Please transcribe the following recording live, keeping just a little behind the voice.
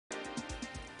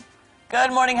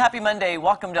Good morning, happy Monday.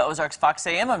 Welcome to Ozarks Fox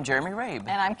AM. I'm Jeremy Rabe.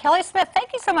 And I'm Kelly Smith.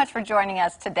 Thank you so much for joining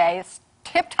us today. It's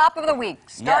tip-top of the week,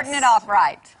 starting Yes. it off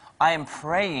right. I am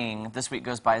praying this week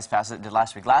goes by as fast as it did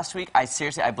last week. Last week, I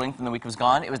blinked and the week was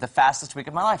gone. It was the fastest week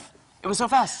of my life. It was so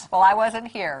fast. Well, I wasn't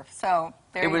here, so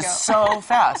there you go. It was so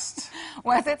fast.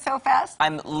 Was it so fast? I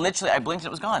blinked and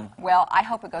it was gone. Well, I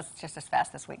hope it goes just as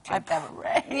fast this week, too. I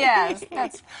pray. Yes.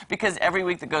 That's... Because every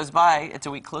week that goes by, it's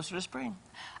a week closer to spring.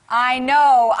 I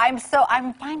know. I'm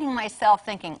finding myself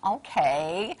thinking,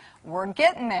 okay, we're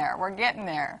getting there. We're getting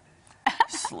there.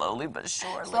 Slowly but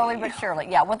surely. Slowly but surely.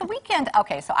 Yeah. Well, the weekend,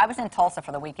 okay, so I was in Tulsa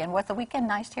for the weekend. Was the weekend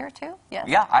nice here, too? Yes.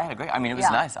 Yeah, I had a great, it was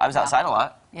nice. I was outside a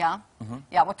lot. Yeah?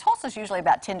 Yeah, well, Tulsa's usually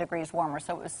about 10 degrees warmer,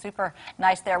 so it was super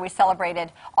nice there. We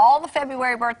celebrated all the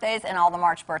February birthdays and all the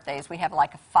March birthdays. We have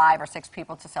like 5 or 6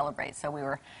 people to celebrate, so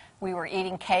we were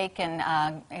eating cake,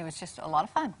 and it was just a lot of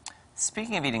fun.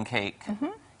 Speaking of eating cake,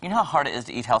 you know how hard it is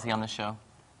to eat healthy on this show?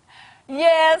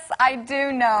 Yes, I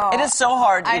do know. It is so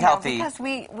hard to eat healthy. Because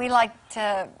we like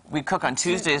to... We cook on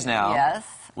Tuesdays now. Yes.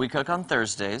 We cook on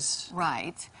Thursdays.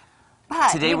 Right.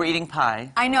 But today we're eating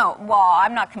pie. I know. Well,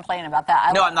 I'm not complaining about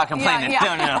that. No, I'm not complaining.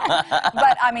 Yeah. No.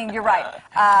 But, I mean, you're right.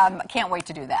 Can't wait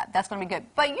to do that. That's going to be good.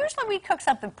 But usually we cook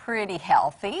something pretty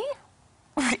healthy.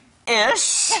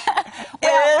 Ish.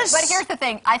 Well, Ish. but here's the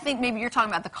thing. I think maybe you're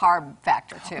talking about the carb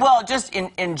factor, too. Well, just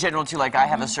in general, too, like I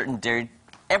have a certain dairy...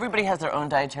 Everybody has their own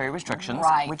dietary restrictions,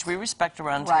 right, which we respect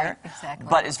around right, here. Exactly.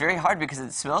 But it's very hard because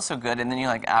it smells so good, and then you're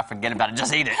like, forget about it,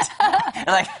 just eat it.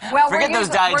 Like, well, forget those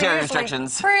dietary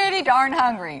restrictions. Pretty darn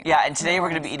hungry. Yeah, and today we're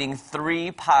going to be eating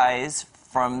 3 pies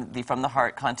from the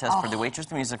Heart contest for the Waitress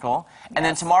the Musical, and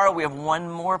then tomorrow we have 1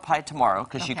 more pie tomorrow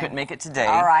because she couldn't make it today.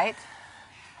 All right.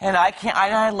 And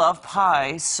I love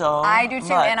pie so I do too,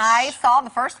 much. and I saw the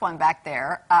first one back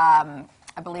there.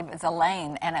 I believe it's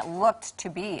Elaine, and it looked to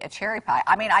be a cherry pie.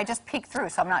 I mean, I just peeked through,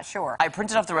 so I'm not sure. I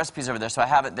printed off the recipes over there, so I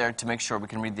have it there to make sure we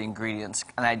can read the ingredients,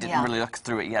 and I didn't really look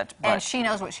through it yet. But and she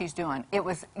knows what she's doing. It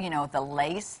was, the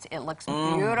laced. It looks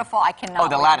beautiful. I cannot. Oh,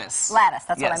 the lattice. Lattice.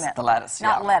 That's what I yes, meant. The lattice.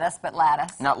 Not lettuce, but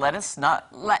lattice. Not lettuce.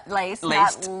 Not lace.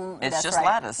 Laced. Not, it's just right.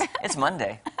 lattice. It's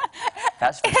Monday.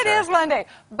 That's for sure. It is Monday.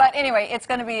 But anyway, it's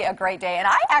going to be a great day. And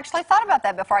I actually thought about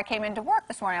that before I came into work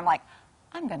this morning. I'm like,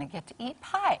 I'm going to get to eat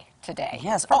pie today.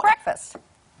 Yes. For breakfast.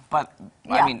 But,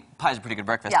 I mean, pie's a pretty good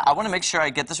breakfast. Yeah. I want to make sure I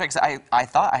get this right, because I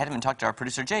thought I hadn't even talked to our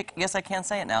producer, Jake. Yes, I can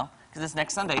say it now, because it's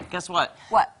next Sunday. Guess what?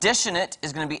 What? Dishin' It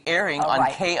is going to be airing on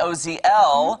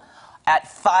KOZL at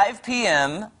 5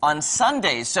 p.m. on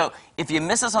Sundays. So if you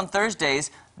miss us on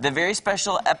Thursdays, the very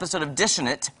special episode of Dishin'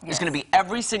 It is going to be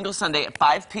every single Sunday at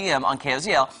 5 p.m. on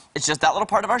KOZL. It's just that little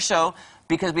part of our show,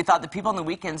 because we thought that people on the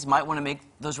weekends might want to make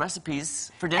those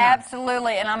recipes for dinner.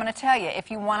 Absolutely, and I'm going to tell you, if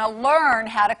you want to learn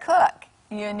how to cook,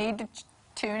 you need to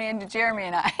tune in to Jeremy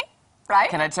and I, right?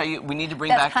 Can I tell you, we need to bring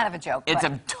That's back... kind of a joke. It's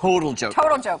a total joke.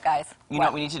 Total joke, guys. You know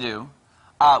what we need to do?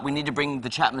 We need to bring the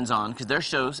Chapmans on, because their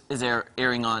show is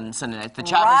airing on Sunday night. The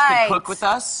Chapmans could cook with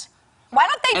us. Why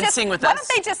don't they and sing with us. Why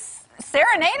don't they just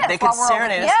serenade us? They could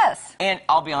serenade us. Yes. And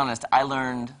I'll be honest, I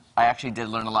actually did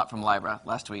learn a lot from Lyra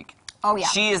last week. Oh, yeah.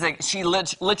 She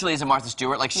literally is a Martha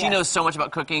Stewart. Like, she knows so much about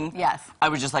cooking. Yes. I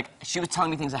was just like, she was telling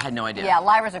me things I had no idea. Yeah,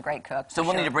 Lyra's a great cook. So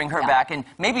we'll need to bring her back, and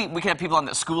maybe we can have people on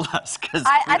that school us, because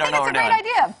I we don't know what we're doing. I think it's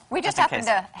a great idea. We just happen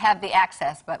to have the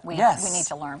access, but we need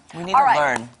to learn. We need to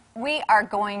learn. We are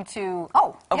going to...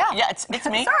 Yeah, it's me.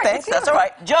 Sorry, Thanks. That's all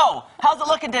right. Joe, how's it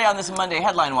looking today on this Monday,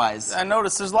 headline-wise? I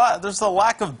noticed there's a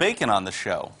lack of bacon on the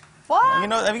show.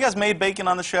 What? Have you guys made bacon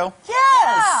on the show?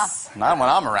 Yes! Not when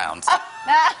I'm around.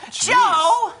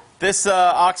 Joe! This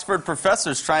Oxford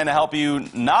professor is trying to help you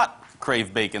not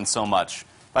crave bacon so much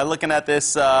by looking at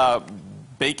this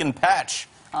bacon patch.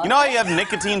 You know how you have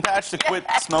nicotine patch to quit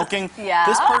smoking? Yeah.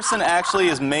 This person actually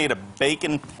has made a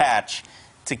bacon patch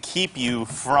to keep you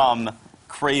from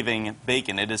craving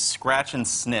bacon. It is scratch and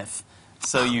sniff.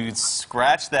 So you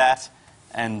scratch that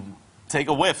and take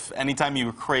a whiff anytime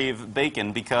you crave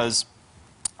bacon, because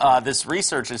this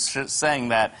research is saying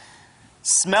that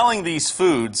smelling these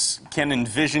foods can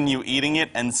envision you eating it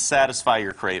and satisfy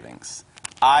your cravings.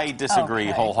 I disagree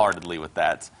wholeheartedly with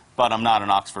that, but I'm not an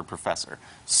Oxford professor.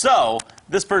 So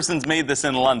this person's made this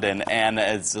in London, and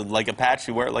it's like a patch.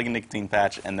 You wear it like a nicotine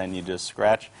patch, and then you just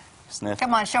scratch, sniff.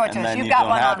 Come on, show it to and us. then You've you got don't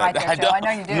one have on right it. there, Joe. I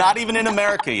know you do. Not even in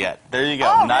America yet. There you go.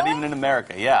 Oh, Not really? even in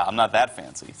America. Yeah, I'm not that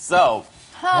fancy. So,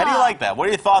 how do you like that? What are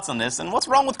your thoughts on this? And what's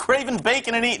wrong with craving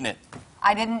bacon and eating it?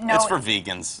 I didn't know. It's for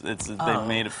vegans. They've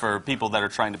made it for people that are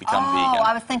trying to become vegan. Oh,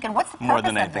 I was thinking, what's the purpose more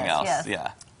than of anything this? else. Yes.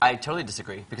 Yeah. I totally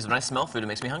disagree, because when I smell food, it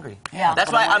makes me hungry. Yeah.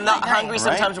 That's why I'm not hungry Right.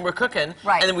 sometimes when we're cooking.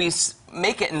 Right. And then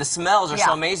make it, and the smells are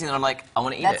so amazing that I'm like, I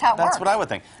want to eat That's it. how it That's works. what I would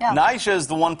think. Yeah. Nyjah is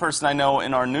the one person I know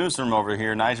in our newsroom over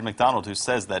here, Nyjah McDonald, who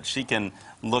says that she can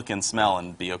look and smell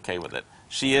and be okay with it.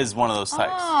 She is one of those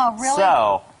types. Oh, really?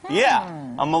 So, yeah.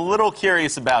 I'm a little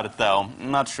curious about it, though. I'm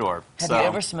not sure. Have you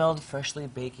ever smelled freshly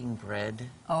baking bread?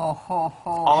 Oh, ho, ho.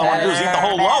 All I want to do is eat the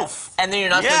whole loaf. And then you're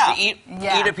not supposed to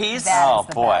eat a piece? Oh,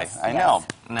 boy. I know.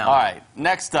 No. All right.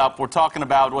 Next up, we're talking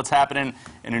about what's happening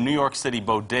in a New York City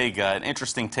bodega. An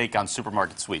interesting take on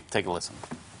supermarket sweep. Take a listen.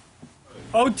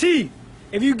 OT,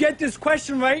 if you get this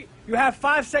question right, you have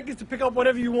 5 seconds to pick up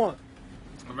whatever you want.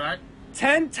 All right.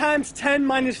 10 times 10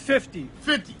 minus 50.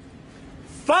 50.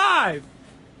 5,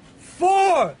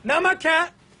 4, not my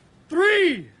cat,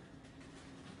 3,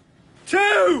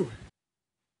 2.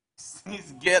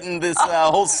 He's getting this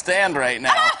whole stand right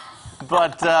now.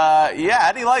 But, yeah,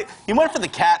 how do you like... He went for the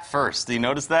cat first. Do you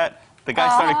notice that? The guy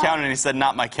started counting and he said,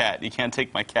 not my cat. You can't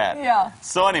take my cat. Yeah.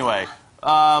 So anyway,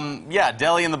 yeah,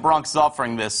 Deli in the Bronx is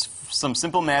offering this, some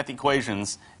simple math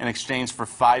equations in exchange for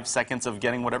 5 seconds of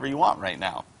getting whatever you want right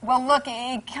now. Well, look,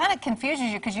 it kind of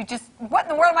confuses you because you just, what in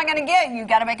the world am I going to get? You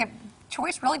got to make a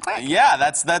choice really quick. Yeah,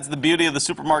 that's the beauty of the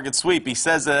supermarket sweep. He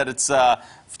says that it's to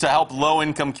help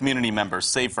low-income community members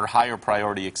save for higher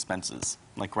priority expenses,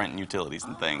 like rent and utilities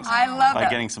and things. I love by it.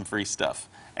 getting some free stuff.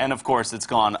 And, of course, it's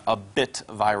gone a bit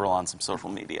viral on some social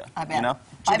media. I bet. You know?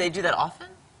 Do they do that often?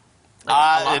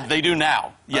 Like, They do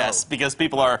now, yes, because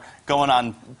people are going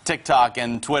on TikTok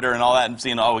and Twitter and all that and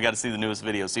seeing, oh, we got to see the newest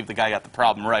video, see if the guy got the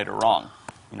problem right or wrong.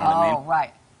 You know what I mean? Oh,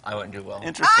 right. I wouldn't do well.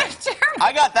 Interesting.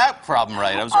 I got that problem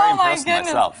right. I was very impressed with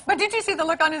myself. But did you see the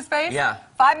look on his face? Yeah.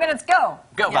 5 minutes, go.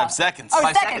 Go. Yeah. 5 seconds. Oh,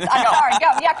 5 seconds. I'm sorry,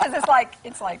 go. Yeah, because it's like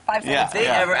 5 seconds. Yeah. If they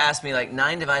ever ask me, like,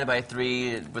 9 divided by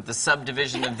 3 with the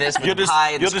subdivision of this, with You'll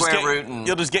pi and you'll just square get, root, and...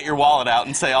 You'll just get your wallet out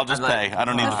and say, I'll just I'm like, pay. I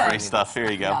don't need the free stuff.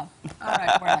 Here you go. Yeah. All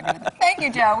right, we're not going to. Thank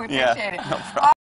you, Joe. We appreciate it. No problem.